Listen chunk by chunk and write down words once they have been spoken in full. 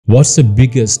What's the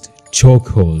biggest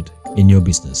chokehold in your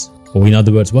business? Or in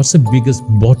other words, what's the biggest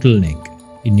bottleneck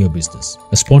in your business?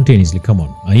 Spontaneously, come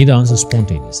on. I need to answer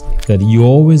spontaneously. That you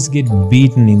always get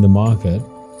beaten in the market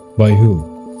by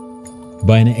who?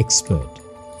 By an expert.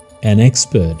 An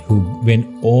expert who went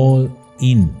all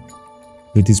in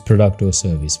with his product or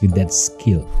service, with that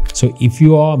skill. So if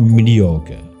you are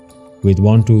mediocre with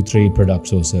 1, 2, 3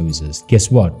 products or services,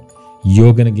 guess what?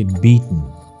 You're going to get beaten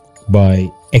by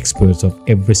experts of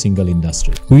every single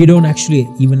industry. We don't actually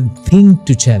even think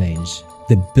to challenge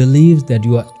the beliefs that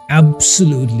you are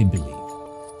absolutely believe.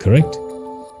 Correct?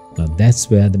 Now that's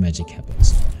where the magic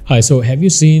happens. Hi, so have you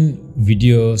seen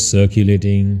videos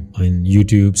circulating on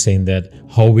YouTube saying that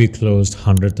how we closed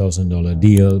 $100,000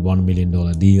 deal, $1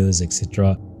 million deals,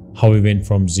 etc. How we went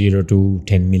from 0 to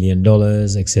 $10 million,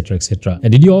 etc., etc.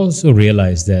 And did you also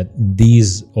realize that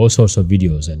these all sorts of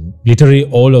videos, and literally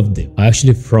all of them, are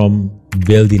actually from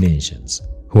wealthy nations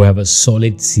who have a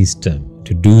solid system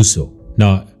to do so?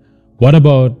 Now, what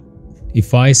about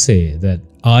if I say that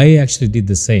I actually did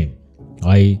the same?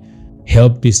 I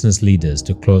help business leaders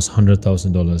to close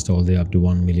 $100,000 all the way up to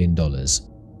 $1 million.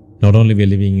 Not only we're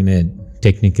living in a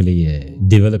technically a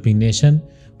developing nation,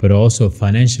 but also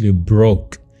financially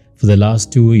broke for the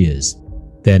last 2 years.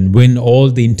 Then when all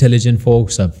the intelligent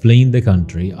folks are fleeing the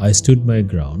country, I stood my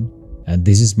ground, and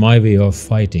this is my way of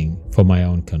fighting for my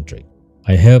own country.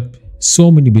 I help so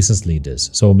many business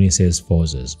leaders, so many sales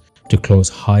forces to close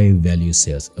high value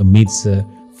sales amidst a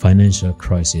financial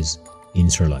crisis in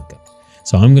Sri Lanka.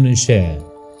 So I'm going to share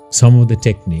some of the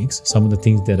techniques, some of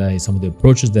the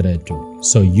approaches that I took,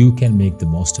 so you can make the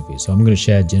most of it. So I'm going to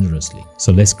share generously.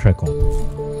 So let's crack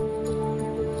on.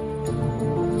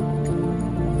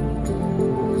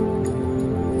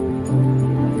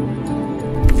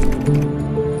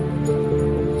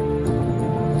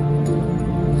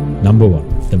 Number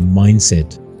 1, the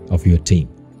mindset of your team.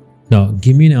 Now,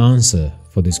 give me an answer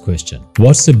for this question.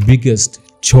 What's the biggest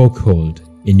chokehold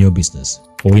in your business?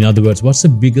 Or in other words, what's the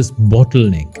biggest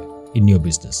bottleneck in your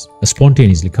business?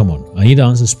 Spontaneously, come on. I need to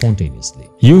answer spontaneously.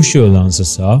 Usual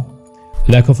answers are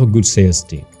lack of a good sales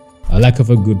team, a lack of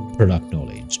a good product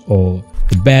knowledge, or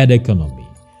the bad economy,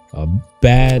 a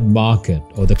bad market,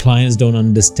 or the clients don't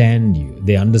understand you.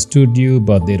 They understood you,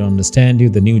 but they don't understand you.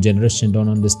 The new generation don't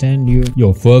understand you.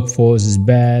 Your workforce is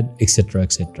bad, etc.,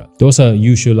 etc. Those are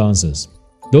usual answers.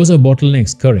 Those are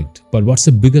bottlenecks, correct. But what's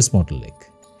the biggest bottleneck?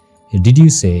 Did you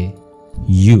say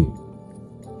you,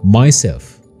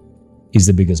 myself, is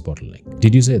the biggest bottleneck?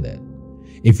 Did you say that?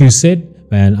 If you said,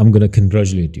 man, I'm going to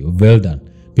congratulate you. Well done.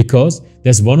 Because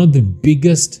that's one of the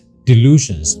biggest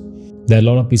delusions that a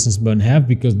lot of businessmen have,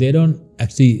 because they don't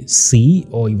actually see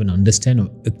or even understand or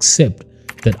accept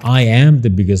that I am the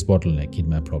biggest bottleneck in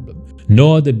my problem.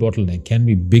 No other bottleneck can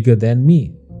be bigger than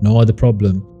me. No other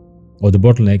problem or the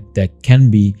bottleneck that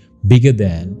can be bigger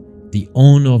than the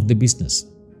owner of the business.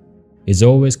 It's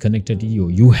always connected to you.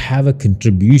 You have a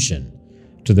contribution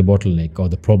to the bottleneck or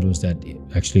the problems that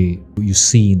actually you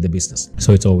see in the business.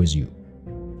 So it's always you.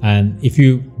 And if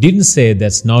you didn't say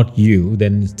that's not you,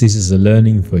 then this is a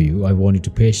learning for you. I want you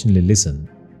to patiently listen.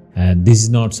 And this is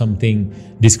not something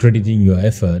discrediting your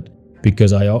effort,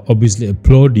 because I obviously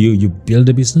applaud you. You build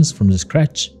a business from the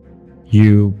scratch.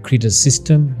 You create a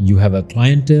system, you have a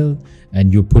clientele,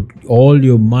 and you put all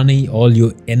your money, all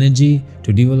your energy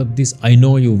to develop this. I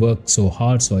know you work so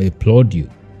hard, so I applaud you.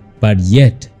 But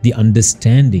yet, the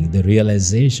understanding, the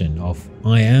realization of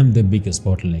I am the biggest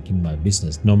bottleneck in my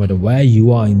business, no matter where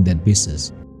you are in that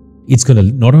business, it's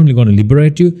not only going to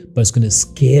liberate you, but it's going to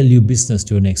scale your business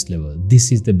to a next level.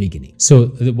 This is the beginning. So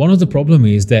one of the problem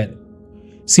is that,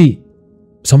 see,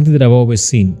 something that I've always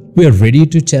seen, we are ready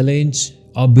to challenge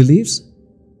our beliefs,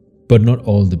 but not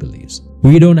all the beliefs.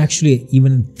 We don't actually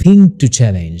even think to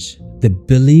challenge the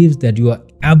beliefs that you are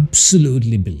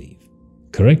absolutely believe.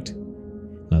 Correct?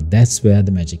 Now that's where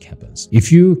the magic happens.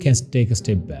 If you can take a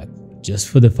step back just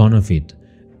for the fun of it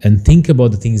and think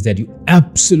about the things that you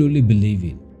absolutely believe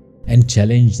in and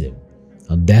challenge them,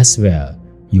 now that's where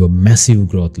your massive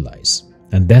growth lies.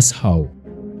 And that's how,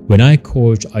 when I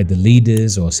coach either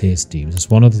leaders or sales teams, it's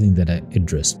one of the things that I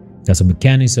address. There's a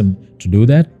mechanism to do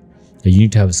that. You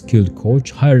need to have a skilled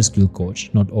coach, hire a skilled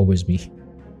coach, not always me,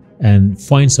 and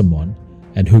find someone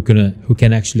and who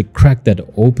can actually crack that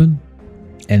open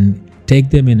and take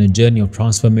them in a journey of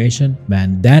transformation.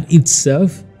 Man, that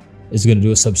itself is going to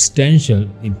do a substantial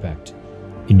impact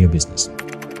in your business.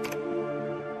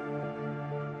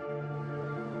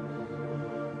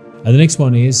 And the next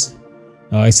one is,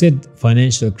 I said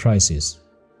financial crisis.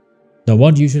 Now,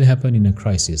 what usually happens in a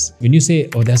crisis? When you say,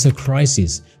 oh, that's a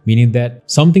crisis, meaning that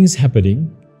something's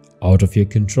happening out of your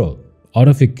control. out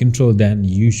of your control than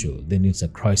usual, then it's a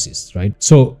crisis, right?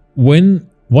 So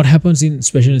what happens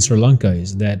especially in Sri Lanka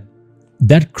is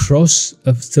that cross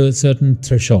a certain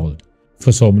threshold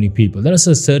for so many people. There is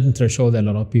a certain threshold that a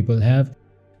lot of people have.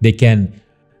 They can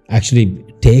actually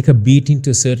take a beating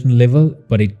to a certain level,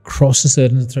 but it crosses a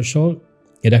certain threshold.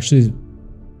 It actually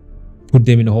put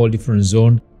them in a whole different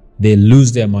zone. They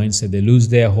lose their mindset, they lose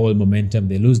their whole momentum,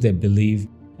 they lose their belief,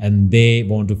 and they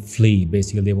want to flee.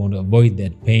 Basically, they want to avoid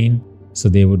that pain, so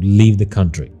they would leave the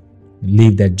country,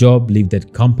 leave that job, leave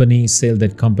that company, sell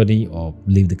that company, or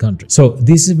leave the country. So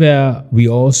this is where we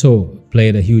also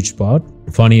played a huge part.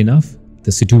 Funny enough,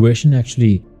 the situation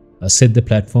actually set the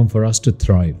platform for us to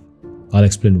thrive. I'll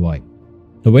explain why.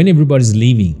 Now, when everybody's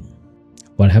leaving,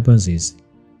 what happens is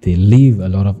they leave a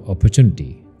lot of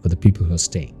opportunity for the people who are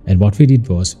staying. And what we did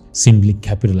was simply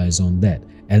capitalize on that.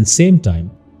 And same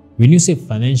time, when you say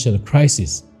financial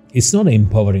crisis, it's not an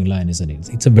empowering line, isn't it?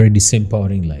 It's a very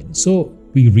disempowering line. So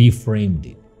we reframed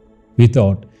it. We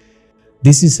thought,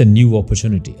 this is a new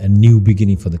opportunity, a new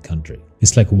beginning for the country.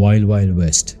 It's like Wild Wild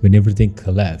West. When everything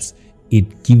collapsed,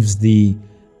 it gives the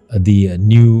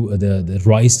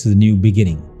rise to the new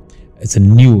beginning. It's a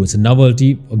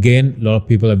novelty. Again, a lot of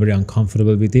people are very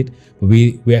uncomfortable with it, but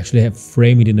we actually have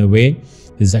framed it in a way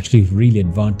that's actually really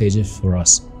advantageous for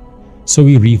us. So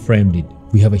we reframed it.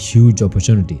 We have a huge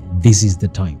opportunity. This is the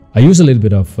time. I use a little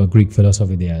bit of Greek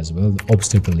philosophy there as well. The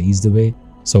obstacle is the way.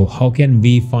 So how can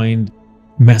we find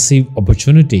massive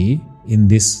opportunity in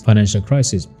this financial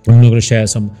crisis? I'm not going to share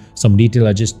some detail.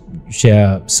 I just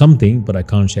share something, but I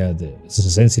can't share it's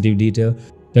a sensitive detail.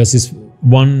 There's this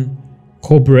one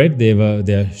corporate,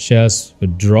 their shares were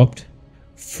dropped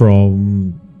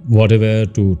from whatever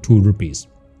to 2 rupees.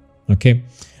 Okay,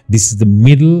 this is the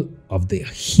middle of the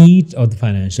heat of the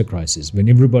financial crisis, when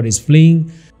everybody is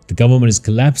fleeing, the government is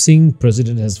collapsing,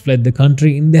 president has fled the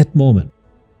country. In that moment,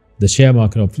 the share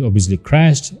market obviously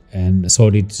crashed, and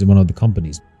so did one of the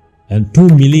companies, and 2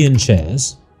 million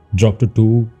shares dropped to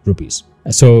 2 rupees.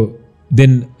 So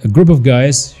then a group of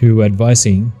guys who were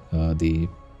advising the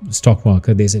stock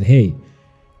market, they said, hey,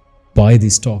 buy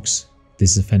these stocks.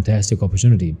 This is a fantastic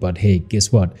opportunity. But hey, guess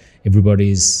what?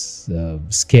 Everybody's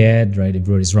scared, right?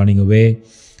 Everybody's running away,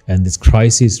 and this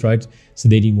crisis, right? So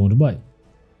they didn't want to buy.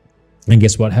 And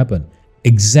guess what happened?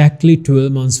 Exactly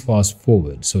 12 months fast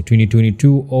forward. So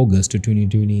 2022 August to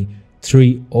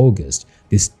 2023 August,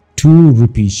 this 2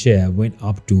 rupee share went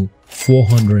up to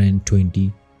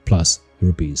 420 plus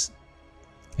rupees.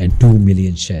 And 2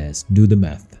 million shares. Do the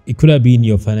math. It could have been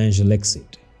your financial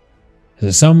exit. So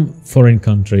some foreign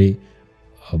country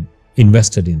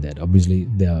invested in that. Obviously,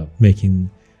 they are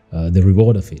making the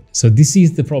reward of it. So this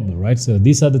is the problem, right? So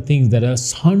these are the things that are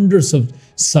hundreds of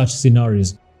such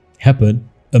scenarios happen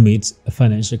amidst a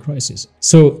financial crisis.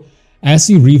 So as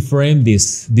you reframe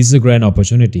this is a grand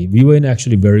opportunity. We were in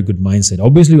actually very good mindset.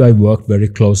 Obviously, I worked very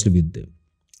closely with them.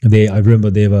 I remember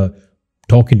they were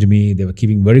talking to me. They were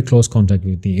keeping very close contact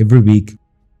with me every week.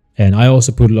 And I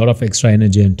also put a lot of extra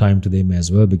energy and time to them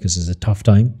as well, because it's a tough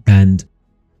time. And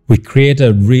we create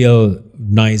a real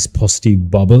nice positive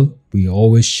bubble. We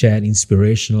always share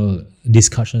inspirational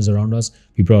discussions around us.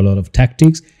 We brought a lot of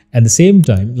tactics. At the same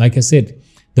time, like I said,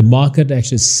 the market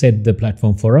actually set the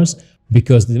platform for us,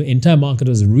 because the entire market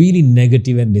was really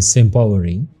negative and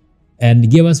disempowering and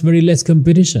gave us very less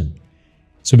competition.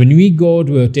 So when we go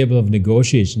to a table of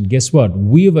negotiation, guess what?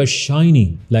 We were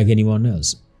shining like anyone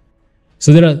else.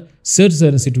 So there are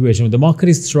certain situations where the market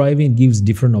is thriving, it gives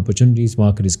different opportunities.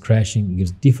 Market is crashing, it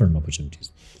gives different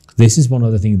opportunities. This is one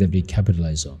of the things that we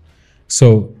capitalize on.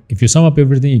 So if you sum up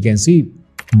everything, you can see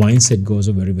mindset goes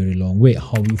a very, very long way.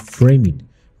 How we frame it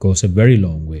goes a very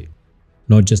long way,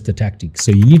 not just the tactics.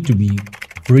 So you need to be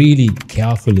really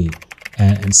carefully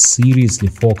and seriously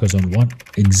focused on what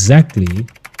exactly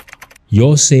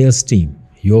your sales team,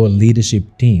 your leadership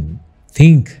team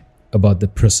think about the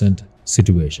present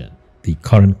situation, the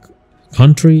current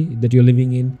country that you're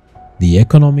living in, the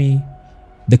economy,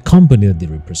 the company that they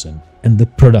represent, and the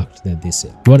product that they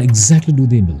sell. What exactly do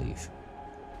they believe?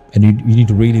 And you need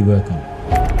to really work on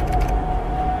it.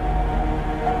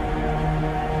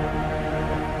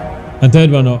 And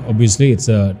third one, obviously, it's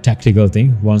a tactical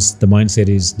thing. Once the mindset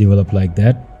is developed like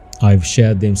that, I've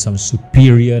shared them some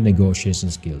superior negotiation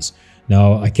skills.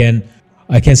 Now, I can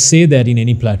say that in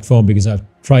any platform, because I've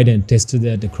tried and tested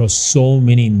that across so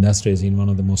many industries in one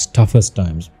of the most toughest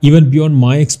times. Even beyond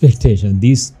my expectation,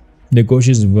 these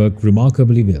negotiations work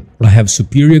remarkably well. I have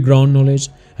superior ground knowledge,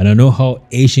 and I know how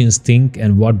Asians think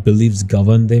and what beliefs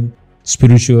govern them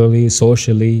spiritually,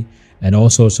 socially, and all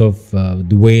sorts of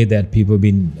the way that people have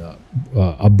been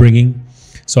upbringing.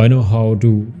 So I know how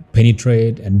to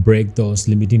penetrate and break those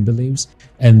limiting beliefs.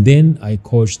 And then I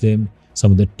coach them some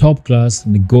of the top class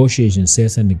negotiation,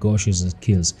 sales and negotiation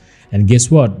skills. And guess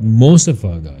what? Most of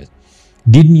our guys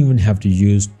didn't even have to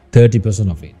use 30%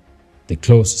 of it. They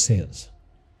closed sales.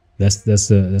 That's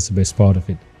the best part of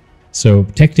it. So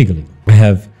technically, I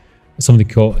have something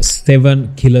called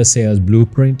 7 killer sales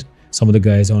blueprint. Some of the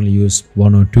guys only use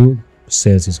 1 or 2.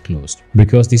 Sales is closed.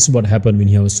 Because this is what happened when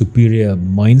you have a superior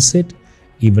mindset.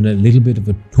 Even a little bit of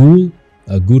a tool,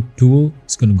 a good tool,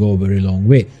 is going to go a very long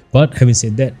way. But having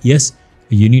said that, yes,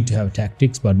 you need to have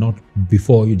tactics, but not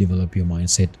before you develop your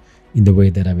mindset in the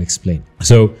way that I've explained.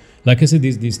 So, like I said,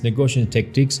 these negotiation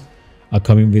tactics are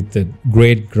coming with the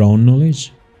great ground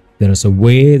knowledge. There is a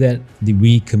way that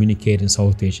we communicate in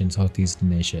South Asia and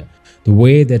Southeastern Asia, the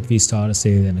way that we start a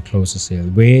sale and close a sale,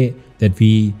 the way that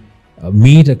we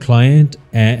meet a client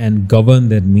and govern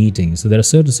that meeting. So there are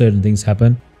certain things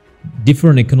happen,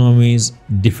 different economies,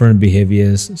 different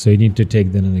behaviors. So you need to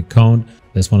take that into account.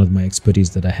 That's one of my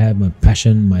expertise that I have, my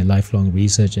passion, my lifelong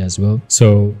research as well.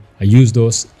 So I use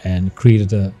those and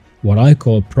created what I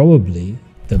call probably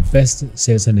the best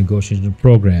sales and negotiation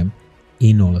program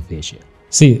in all of Asia.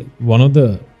 See, one of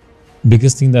the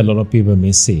biggest things that a lot of people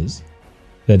miss is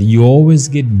that you always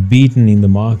get beaten in the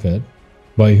market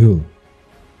by who?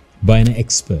 By an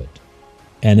expert.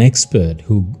 An expert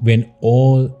who went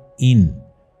all in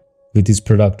with his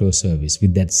product or service,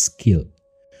 with that skill.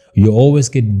 You always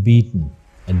get beaten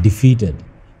and defeated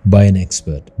by an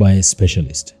expert, by a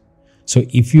specialist. So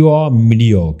if you are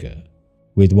mediocre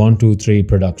with 1, 2, 3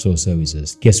 products or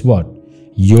services, guess what?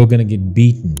 You're going to get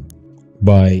beaten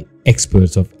by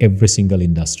experts of every single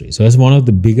industry. So that's one of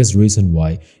the biggest reasons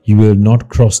why you will not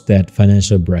cross that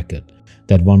financial bracket,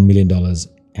 that $1 million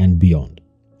and beyond.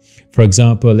 For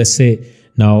example, let's say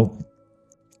now,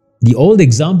 the old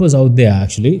examples out there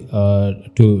actually,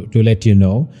 to let you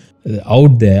know,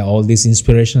 out there, all these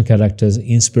inspirational characters,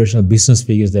 inspirational business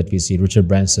figures that we see, Richard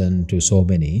Branson to so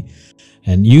many,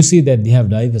 and you see that they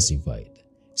have diversified.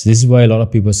 So this is why a lot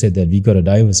of people say that we got to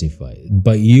diversify.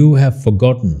 But you have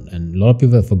forgotten, and a lot of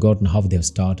people have forgotten how they have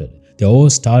started. They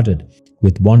all started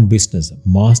with one business,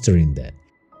 mastering that,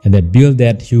 and they build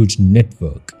that huge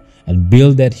network and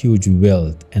build that huge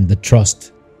wealth and the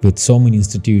trust with so many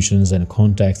institutions and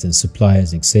contacts and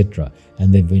suppliers, etc.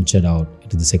 And they ventured out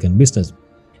into the second business.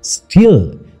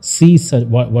 Still, see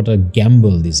what a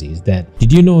gamble this is. That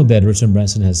did you know that Richard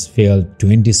Branson has failed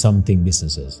 20-something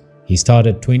businesses? He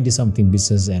started 20-something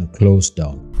businesses and closed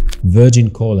down.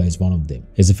 Virgin Cola is one of them.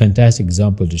 It's a fantastic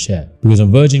example to share, because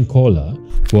on Virgin Cola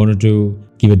wanted to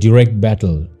give a direct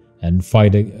battle and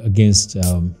fight against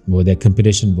their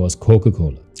competition was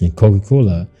Coca-Cola. And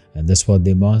Coca-Cola, and that's what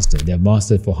they mastered. They have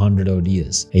mastered for 100 odd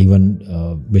years. Even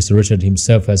Mr. Richard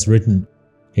himself has written,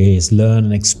 he has learned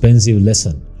an expensive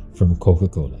lesson from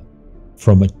Coca-Cola,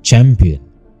 from a champion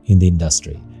in the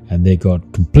industry. And they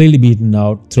got completely beaten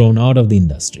out, thrown out of the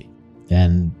industry.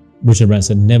 And Richard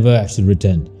Branson never actually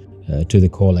returned to the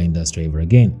cola industry ever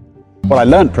again. What I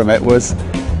learned from it was,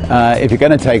 if you're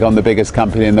going to take on the biggest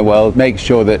company in the world, make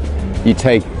sure that you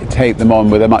take them on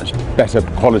with a much better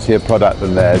quality of product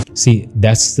than theirs. See,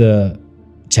 that's the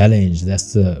challenge,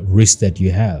 that's the risk that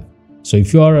you have. So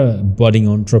if you are a budding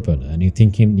entrepreneur and you're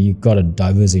thinking you got to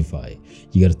diversify,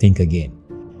 you got to think again.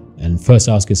 And first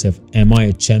ask yourself, am I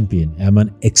a champion? Am I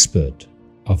an expert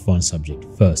of one subject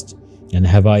first? And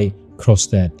have I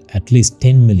crossed that at least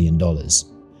 $10 million?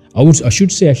 I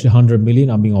should say actually 100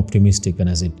 million. I'm being optimistic when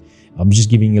I said I'm just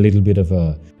giving a little bit of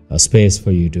a space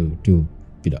for you to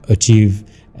achieve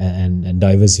and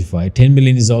diversify. 10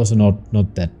 million is also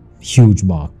not that huge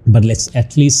mark, but let's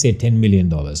at least say $10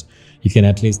 million. You can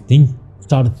at least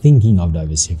start thinking of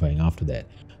diversifying after that.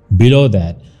 Below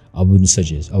that, I wouldn't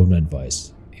suggest, I wouldn't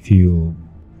advise. If you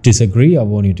disagree, I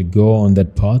want you to go on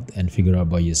that path and figure out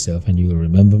by yourself, and you will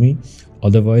remember me.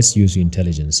 Otherwise, use your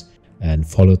intelligence and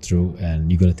follow through,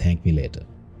 and you're going to thank me later.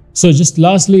 So just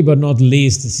lastly but not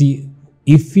least, see,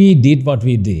 if we did what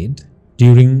we did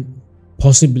during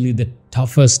possibly the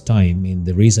toughest time in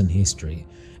the recent history,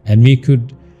 and we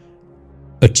could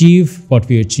achieve what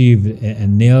we achieved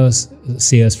and nail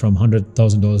sales from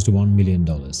 $100,000 to $1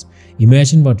 million,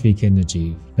 imagine what we can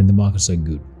achieve when the markets are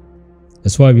good.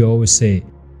 That's why we always say,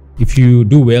 if you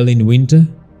do well in winter,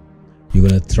 you're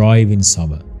going to thrive in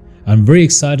summer. I'm very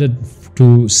excited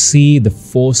to foresee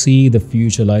the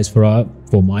future lies for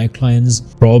my clients,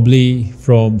 probably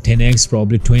from 10x,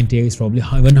 probably 20x, probably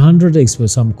even 100x for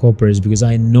some corporates, because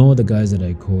I know the guys that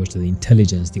I coached, the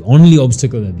intelligence, the only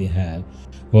obstacle that they have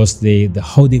was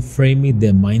how they frame it,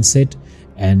 their mindset,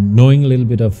 and knowing a little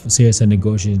bit of sales and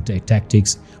negotiation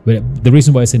tactics. But the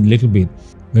reason why I said a little bit,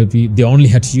 Maybe they only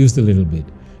had to use a little bit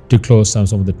to close some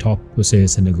of the top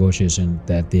sales and negotiation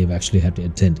that they've actually had to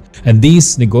attend. And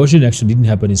these negotiations actually didn't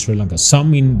happen in Sri Lanka.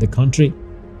 Some in the country,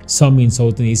 some in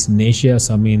Southern Eastern Asia,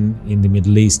 some in the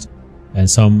Middle East, and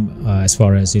some as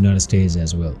far as the United States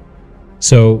as well.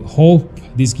 So hope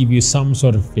this gives you some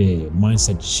sort of a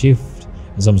mindset shift,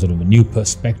 some sort of a new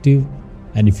perspective.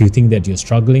 And if you think that you're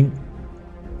struggling,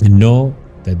 know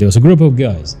that there was a group of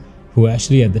guys who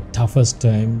actually at the toughest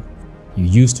time, you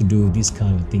used to do these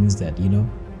kind of things that,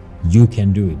 you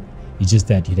can do it. It's just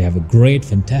that you have a great,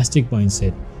 fantastic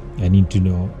mindset and need to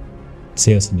know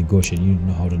sales and negotiation. You need to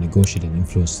know how to negotiate and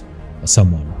influence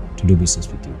someone to do business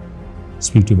with you.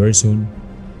 Speak to you very soon.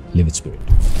 Live with spirit.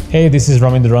 Hey, this is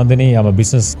Ramindu Randeni. I'm a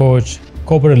business coach,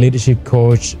 corporate leadership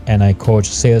coach, and I coach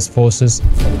sales forces.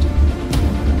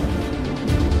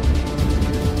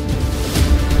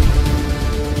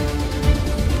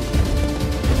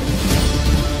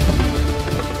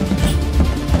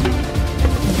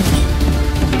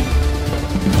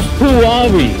 Who are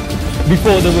we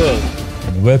before the world?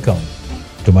 And welcome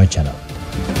to my channel.